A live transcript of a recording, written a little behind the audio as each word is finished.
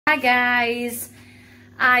Hi guys,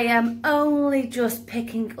 I am only just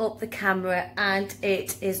picking up the camera and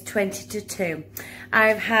it is 20 to 2.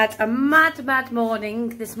 I've had a mad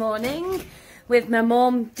morning this morning with my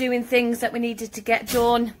mum doing things that we needed to get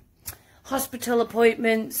done, hospital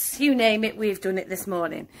appointments, you name it, we've done it this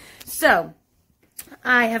morning. So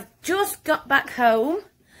I have just got back home.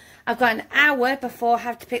 I've got an hour before I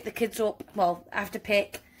have to pick the kids up. Well, I have to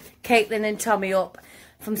pick Caitlin and Tommy up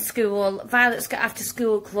from school. Violet's got after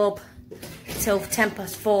school club till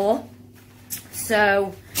 4:10.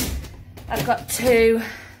 So I've got to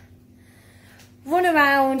run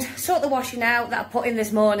around, sort the washing out that I put in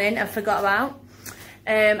this morning and forgot about.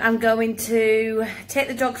 I'm going to take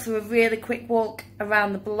the dogs for a really quick walk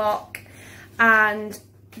around the block, and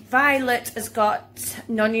Violet has got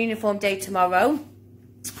non-uniform day tomorrow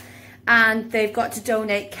and they've got to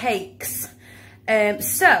donate cakes.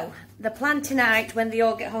 So the plan tonight when they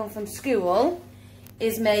all get home from school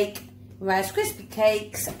is make Rice Krispie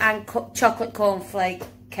cakes and chocolate cornflake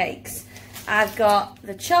cakes. I've got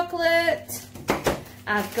the chocolate,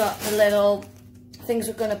 I've got the little things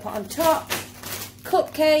we're going to put on top,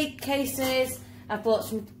 cupcake cases, I've bought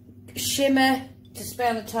some shimmer to spray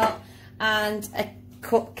on the top and a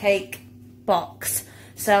cupcake box.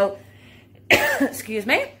 So, excuse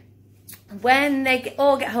me. When they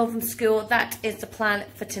all get home from school, that is the plan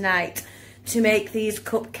for tonight, to make these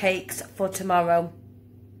cupcakes for tomorrow.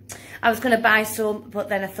 I was going to buy some, but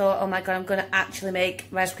then I thought, oh my god, I'm going to actually make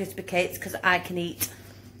Rice Krispie cakes because I can eat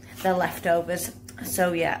the leftovers.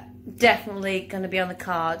 So yeah, definitely going to be on the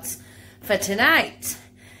cards for tonight.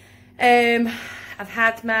 I've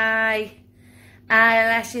had my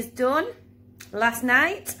eyelashes done last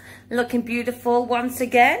night, looking beautiful once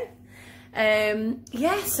again.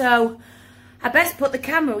 Yeah, so I best put the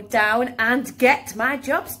camera down and get my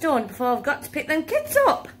jobs done before I've got to pick them kids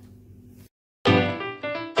up.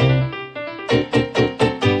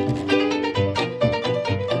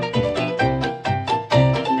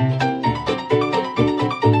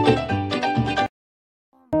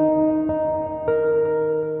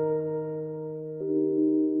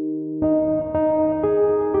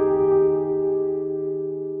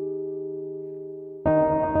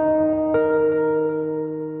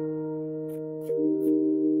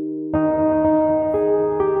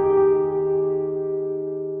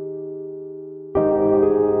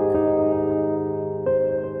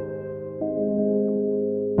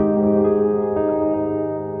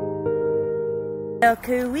 Look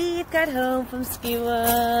who we've got home from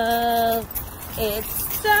school.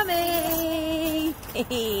 It's Tommy.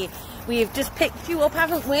 We've just picked you up,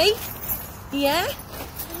 haven't we? Yeah?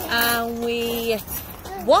 And we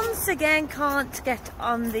once again can't get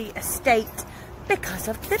on the estate because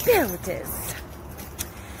of the builders.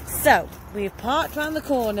 So we've parked around the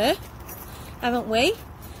corner, haven't we?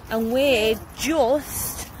 And we're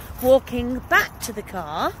just walking back to the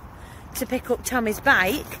car to pick up Tommy's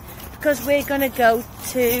bike, because we're going to go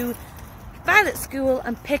to Violet's school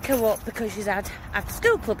and pick her up because she's had after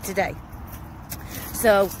school club today.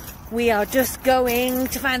 So we are just going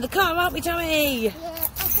to find the car, aren't we, Tommy? Yeah, I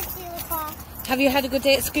can see the car. Have you had a good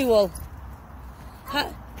day at school?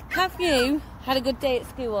 Have you had a good day at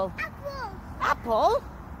school? Apple. Apple?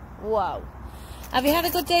 Whoa. Have you had a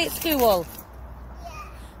good day at school? Yeah.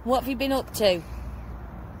 What have you been up to? A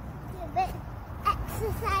bit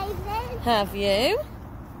exercising. Have you?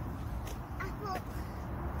 Apple.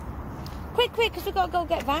 Quick, because we've got to go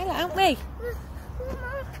get Violet, haven't we?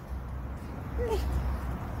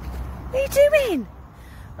 What are you doing?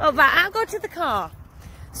 Oh, right, I'll go to the car.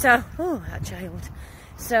 So, oh, that child.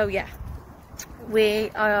 So, yeah, we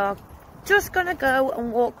are just going to go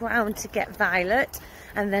and walk around to get Violet,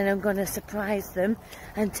 and then I'm going to surprise them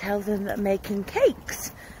and tell them that I'm making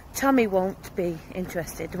cakes. Tommy won't be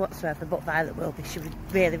interested whatsoever, but Violet will be. She'll be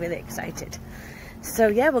really excited. So,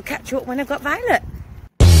 yeah, we'll catch you up when I've got Violet.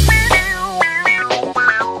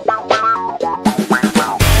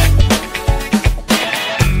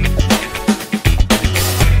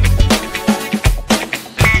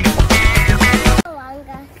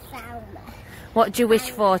 What do you wish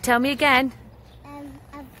for? Tell me again.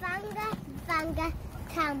 A Vanga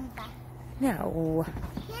Tamba. No.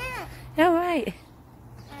 Yeah. All right.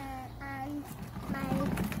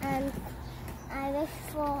 And I wish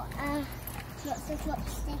for lots of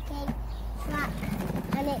sticky track,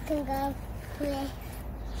 and it can go cliff,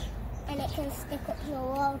 and it can stick up to the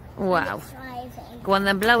wall. Wow. Go on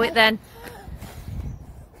then, blow it then.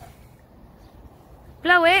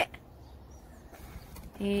 Blow it.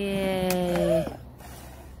 Yay.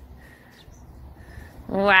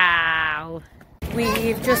 Wow.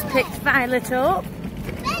 We've just picked Violet up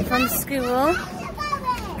from school.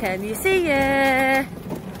 Can you see her?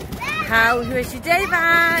 How was your day,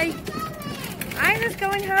 Vi? Isla's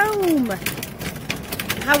going home.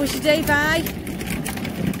 How was your day, Vi?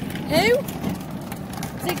 Who?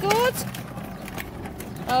 Is it good?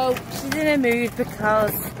 Oh, she's in a mood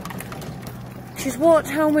because she's walked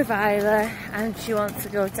home with Isla and she wants to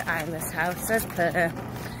go to Isla's house as per.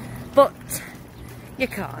 But you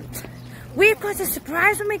can't. We've got a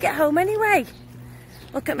surprise when we get home anyway.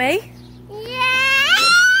 Look at me. Yeah.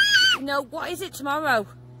 No, what is it tomorrow?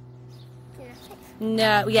 Gymnastics.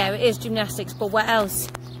 No, yeah, it is gymnastics, but what else?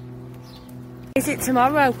 Is it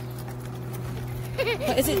tomorrow?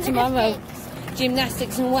 What is it tomorrow?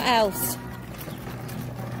 Gymnastics and what else?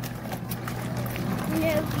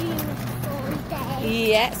 No uniform day.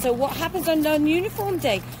 Yeah, so what happens on non-uniform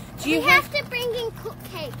day? Do you We have to bring in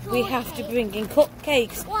cupcakes. We have to bring in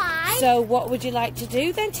cupcakes. Why? So what would you like to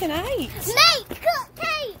do then tonight? Make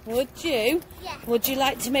cupcakes. Would you? Yeah. Would you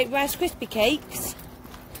like to make Rice Krispie cakes?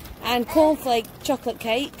 And cornflake chocolate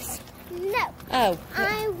cakes? No. Oh.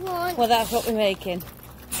 I want Well, that's what we're making.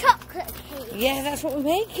 chocolate cake. Yeah, that's what we're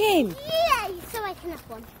making. Yay! So I can have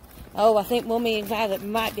one. Oh, I think Mummy and Violet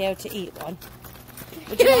might be able to eat one.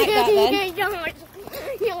 Would you like that then?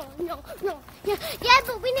 No. Yeah,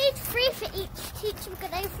 but we need 3 for each teacher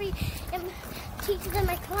because I have 3 teachers in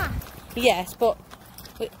my class. Yes, but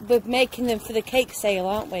we're making them for the cake sale,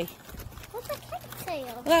 aren't we? What's a cake sale?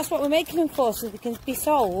 Well, that's what we're making them for, so they can be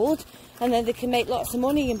sold, and then they can make lots of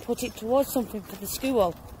money and put it towards something for the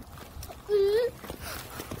school.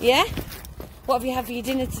 Yeah? What have you had for your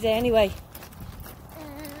dinner today anyway?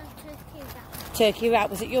 Turkey wrap. Turkey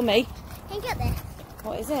wrap. Was it yummy? Can you get this?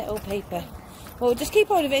 What is it? Oh, paper. Well, just keep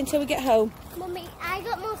hold of it until we get home. Mummy, I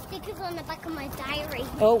got more stickers on the back of my diary.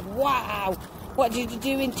 Oh, wow. What did you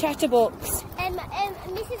do in Chatterbox?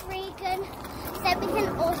 Mrs. Regan said we can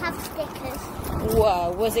all have stickers.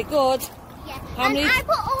 Whoa, was it good? Yeah. How and many- I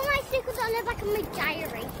put all my stickers on the back of my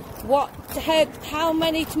diary. How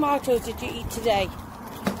many tomatoes did you eat today?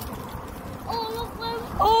 All of them.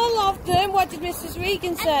 All of them? What did Mrs.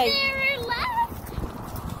 Regan say? And there are left.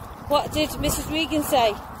 What did Mrs. Regan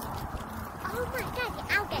say? Oh my god,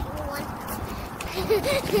 I'll get you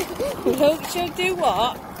one. She'll do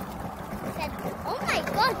what? Said, oh my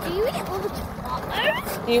god, do you eat all the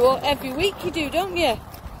tomatoes? You will, every week you do, don't you?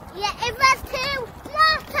 Yeah, if there's 2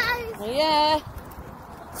 tomatoes. Well, yeah.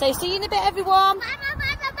 So see you in a bit, everyone. Bye, bye,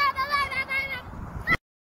 bye, bye, bye, bye, bye, bye, bye.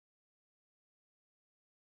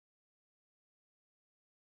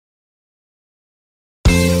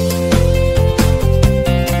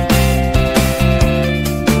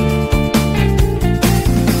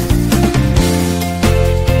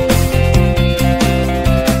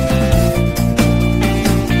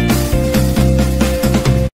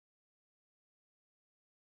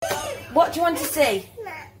 What do you want to see?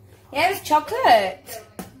 Yeah, it's chocolate.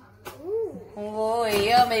 Oh,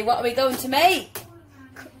 yummy. What are we going to make?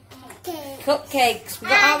 Cupcakes. We've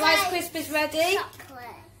got our Rice Krispies ready. Chocolate.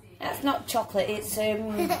 That's not chocolate, it's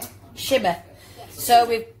shimmer. So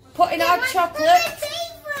we've put in our chocolate.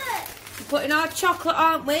 We're putting our chocolate,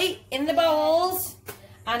 aren't we, in the bowls.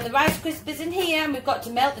 And the Rice Krispies in here, and we've got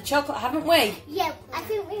to melt the chocolate, haven't we? Yeah, I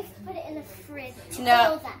think we have to put it in the fridge. No.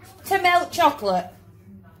 All that. To melt chocolate.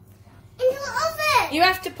 In the oven. You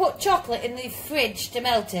have to put chocolate in the fridge to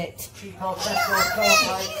melt it. Mummy, in the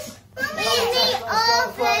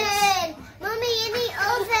oven. Mummy, in the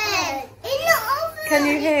oven. In the oven. Can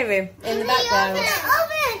you hear him in the background? In the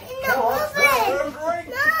oven. In the oven.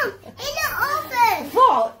 Mom, in the oven.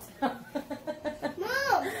 What?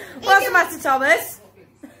 Mom. What's the matter, Thomas?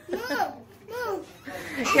 Mom. Mom.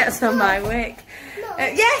 Get some of my wick. Mom.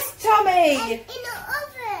 Yes, Tommy! In the oven.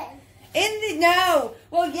 No.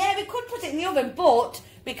 Well, yeah, we could put it in the oven, but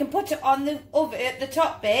we can put it on the oven at the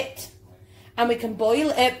top bit, and we can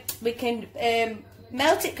boil it. We can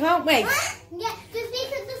melt it, can't we? Yeah, because we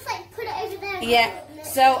could just like put it over there. Yeah.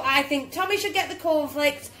 So I think Tommy should get the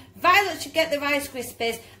cornflakes, Violet should get the Rice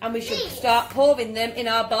Krispies, and we should start pouring them in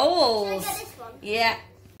our bowls. Should I get this one? Yeah.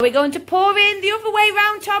 Are we going to pour in the other way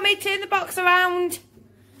round, Tommy? Turn the box around.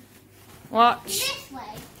 Watch. This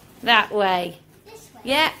way. That way. This way.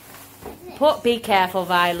 Yeah. Be careful,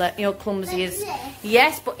 Violet. You're clumsy as...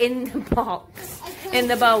 Yes, but in the box. In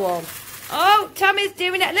the bowl. Oh, Tommy's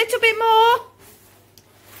doing it a little bit more.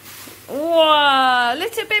 Whoa, a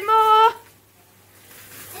little bit more.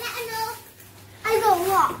 I got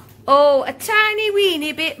what? Oh, a tiny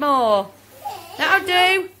weeny bit more. That'll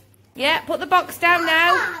do. Yeah, put the box down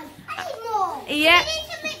now. I need more. Yeah. We need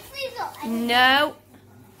to mix these up. No.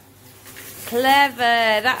 Clever.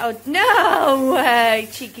 That'll... No way,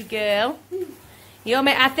 cheeky girl.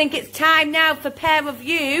 Yummy. I think it's time now for a pair of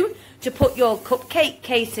you to put your cupcake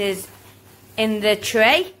cases in the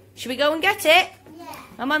tray. Should we go and get it? Yeah.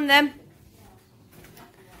 Come on then.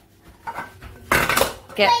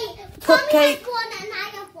 Get Wait, cupcake. Tommy has one and I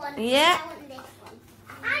have one. Yeah. I want this one.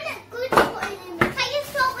 I'm not good at putting them in. Can you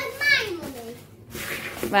start with mine,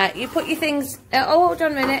 Mummy? Right, you put your things... oh, hold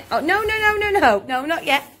on a minute. Oh, no. No, not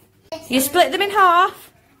yet. You split them in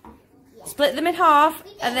half. Split them in half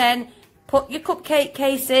and then put your cupcake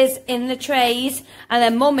cases in the trays and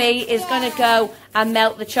then Mummy is going to go and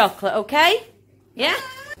melt the chocolate, okay? Yeah?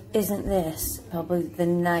 Isn't this probably the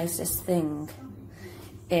nicest thing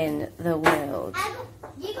in the world?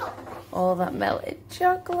 All that melted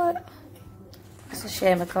chocolate. It's a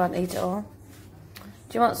shame I can't eat it all.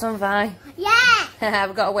 Do you want some, Vi? Yeah.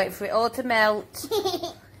 We've got to wait for it all to melt.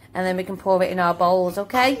 And then we can pour it in our bowls,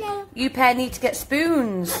 okay? You pair need to get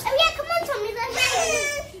spoons. Oh yeah, come on, Tommy.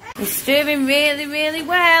 Let's You're stirring really, really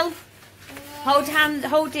well. Hold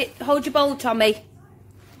your bowl, Tommy.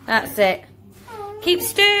 That's it. Keep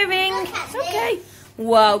stirring. It's okay.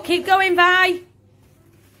 Whoa, keep going, Vi.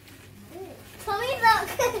 Tommy, look.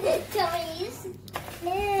 Tommy's. Do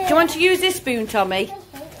you want to use this spoon, Tommy?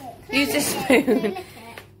 Use this spoon.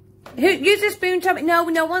 Use this spoon, Tommy. No,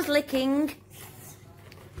 no one's licking.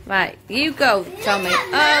 Right, you go, Tommy. Look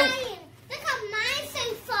at mine. Look at mine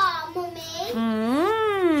so far, Mummy.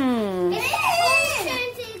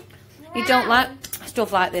 You don't like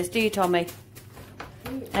stuff like this, do you, Tommy?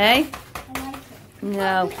 Hey?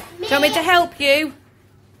 No. Do you want me to help you?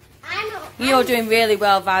 You're doing really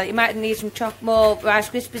well, Val. You might need some more Rice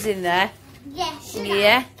Krispies in there. Yes.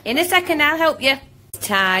 Yeah. In a second, I'll help you. It's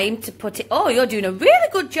time to put it... Oh, you're doing a really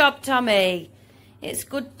good job, Tommy. It's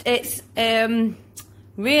good. It's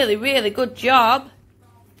really, really good job.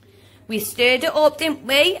 We stirred it up, didn't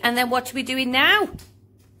we? And then what are we doing now?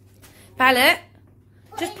 Violet,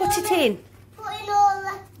 just put it in. Put in all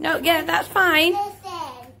the... No, yeah, that's fine. This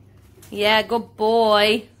in. Yeah, good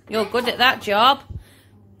boy. You're good at that job.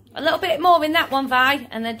 A little bit more in that one, Vi,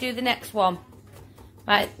 and then do the next one.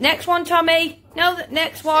 Right, next one, Tommy. No, the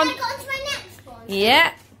next one. Can I go on to my next one?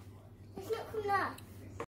 Yeah. It's not coming up.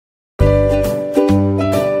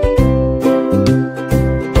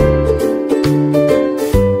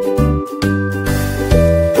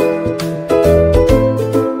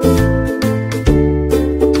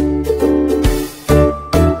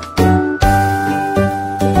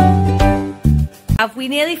 Have we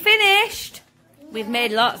nearly finished? We've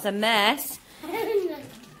made lots of mess.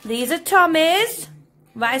 These are Tommy's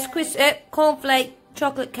Rice Krispies cornflake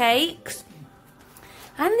chocolate cakes.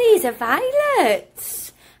 And these are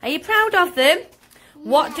Violet's. Are you proud of them?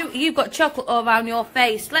 What do you've got chocolate all around your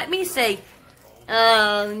face? Let me see.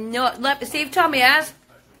 Oh no, let me see if Tommy has.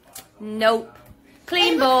 Nope.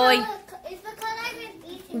 Clean boy. It's because I've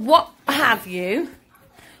been eating. What have you?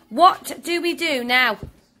 What do we do now?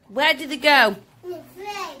 Where did they go?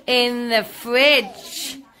 In the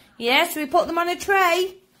fridge. Yes, we put them on a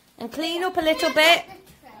tray and clean up a little bit.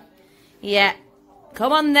 Yeah.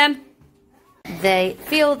 Come on then. They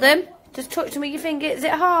feel them. Just touch them with your finger. Is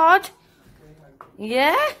it hard?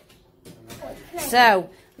 Yeah? So,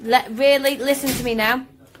 really listen to me now.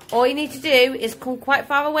 All you need to do is come quite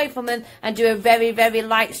far away from them and do a very, very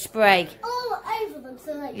light spray. All over them.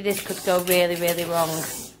 So like... This could go really, really wrong.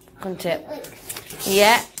 Couldn't it?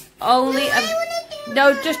 Yeah. Only...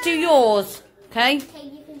 No, just do yours. Okay? Okay,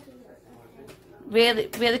 you can do yours. Really,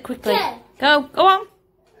 really quickly. Yeah. Go on.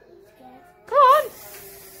 Go on.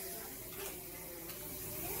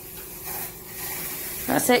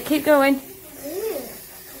 That's it, keep going.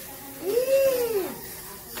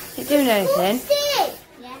 Keep doing anything.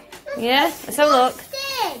 Yeah. Yeah, let's have a look.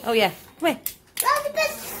 Disgusting. Oh yeah, come here. That's a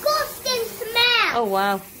disgusting smell. Oh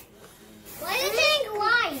wow. Why is it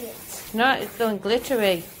white? No, it's going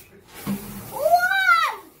glittery.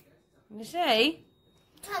 Whoa! You see?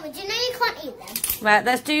 Tommy, do you know you can't eat them? Right,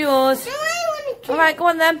 let's do yours. No, I want to. Alright, go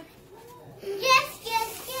on then. Yes.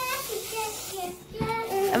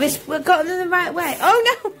 Have we got them the right way?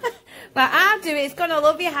 Oh no! Right, I'll do it. It's gonna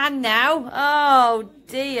love your hand now. Oh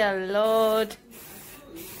dear Lord.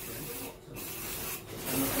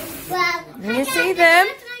 Well, Can you see them?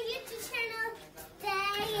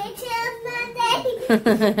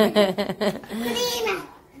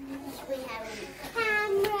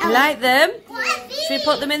 You like them? Should we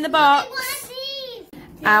put them in the box?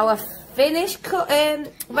 Our finished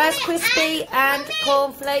Rice Krispie and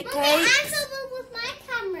cornflake cakes.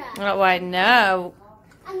 Oh, I know.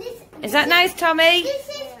 Is that nice, Tommy? This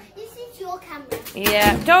is your camera.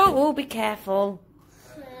 Yeah. Don't. Oh, be careful.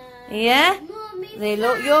 Yeah? Mommy, They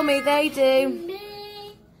look yummy, they do.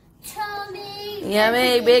 me, Tommy.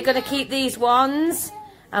 Yummy. We're going to keep these ones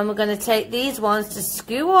and we're going to take these ones to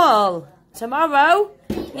school tomorrow.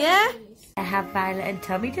 Yeah? I have Violet and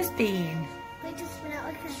Tommy just been. We just went out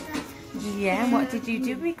with Granddad. Yeah, and what did you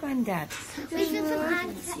do with Granddad? We did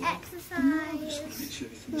some exercise.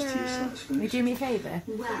 No. Will you do me a favour?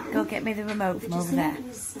 Go get me the remote from over there.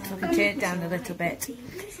 So I can turn it down a little bit.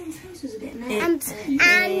 And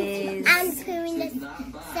pooing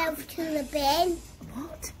yourself to the bin.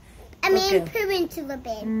 What? I mean, Okay. poo into the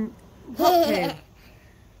bin. What poo?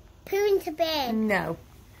 Poo into bin. No.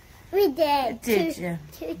 We did. Did you?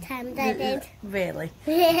 2 times I did. Really?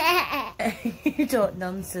 You talk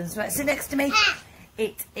nonsense. Right, so next to me,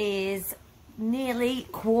 it is nearly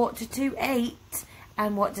 7:45.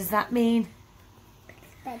 And what does that mean?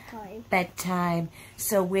 Bedtime. Bedtime.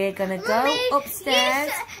 So we're going to go Mummy, upstairs.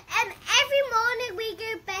 Yes, every morning we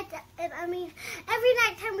go to bed. Every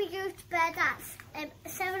night time we go to bed at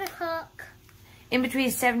 7 o'clock. In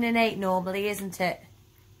between 7 and 8 normally, isn't it?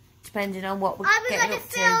 Depending on what we're Are we getting going up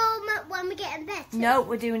to to. film when we get in bed? No,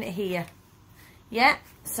 we're doing it here. Yeah?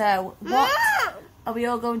 So, what are we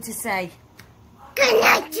all going to say? Good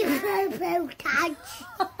night, you Bobo Catch.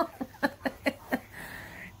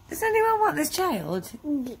 Does anyone want this child?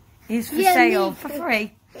 He's for Yeah, sale me. for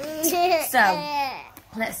free. So,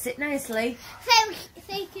 Let's sit nicely.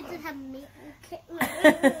 so you can have me.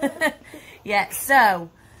 Yeah, so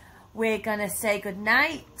we're going to say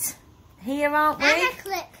goodnight here, aren't we? And a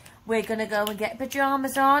clip. We're going to go and get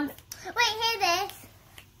pyjamas on. Wait, hear this.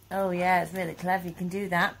 Oh, yeah, it's really clever. You can do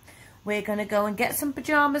that. We're going to go and get some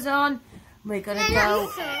pyjamas on. We're going to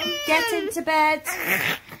go get into bed.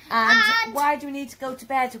 And why do we need to go to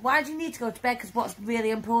bed? Why do you need to go to bed? Because what's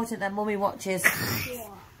really important that Mummy watches?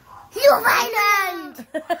 Love Island.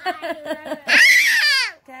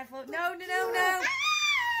 Careful. No.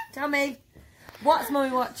 Tommy, what's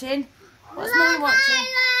Mummy watching? What's Mummy watching?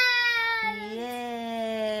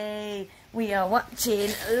 Yay! We are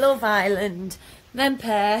watching Love Island. Them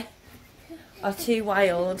pair are too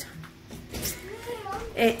wild.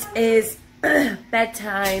 It is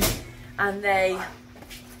bedtime and they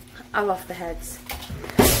are off their heads.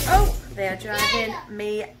 Oh, they are driving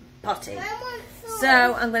me potty. So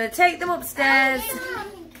I'm going to take them upstairs.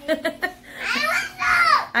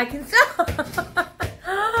 I can stop.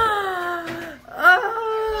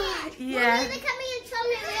 Oh, yeah.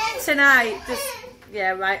 Tonight, just,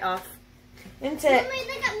 yeah, right off. Isn't it?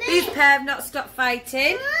 These pair have not stopped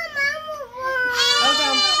fighting. Hold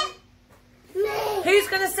on. Who's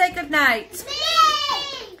going to say goodnight?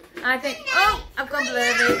 I think, oh, I've gone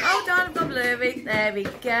blurry. Hold on, I've gone blurry. There we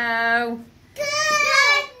go.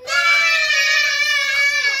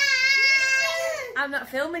 I'm not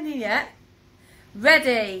filming you yet.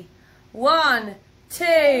 Ready? 1,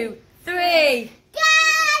 2, 3.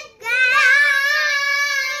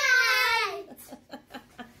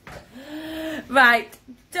 Right,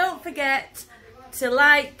 don't forget to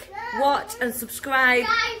like, watch and subscribe.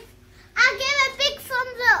 I'll give a big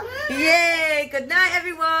thumbs up. Yay! Good night,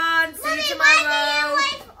 everyone. See you tomorrow.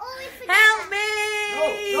 Help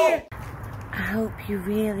me! I hope you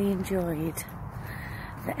really enjoyed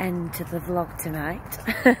the end to the vlog tonight.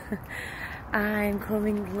 I'm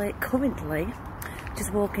currently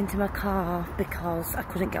just walking to my car because I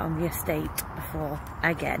couldn't get on the estate before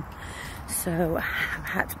again. So I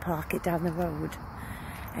had to park it down the road.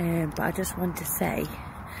 But I just want to say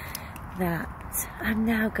that I'm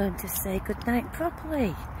now going to say goodnight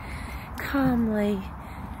properly, calmly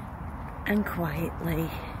and quietly,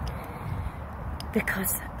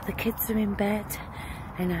 because the kids are in bed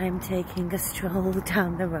and I'm taking a stroll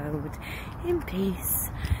down the road in peace.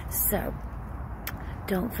 So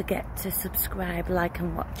don't forget to subscribe, like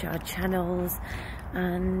and watch our channels,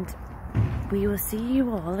 and we will see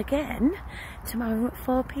you all again tomorrow at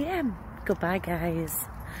 4 PM. Goodbye guys.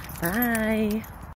 Bye.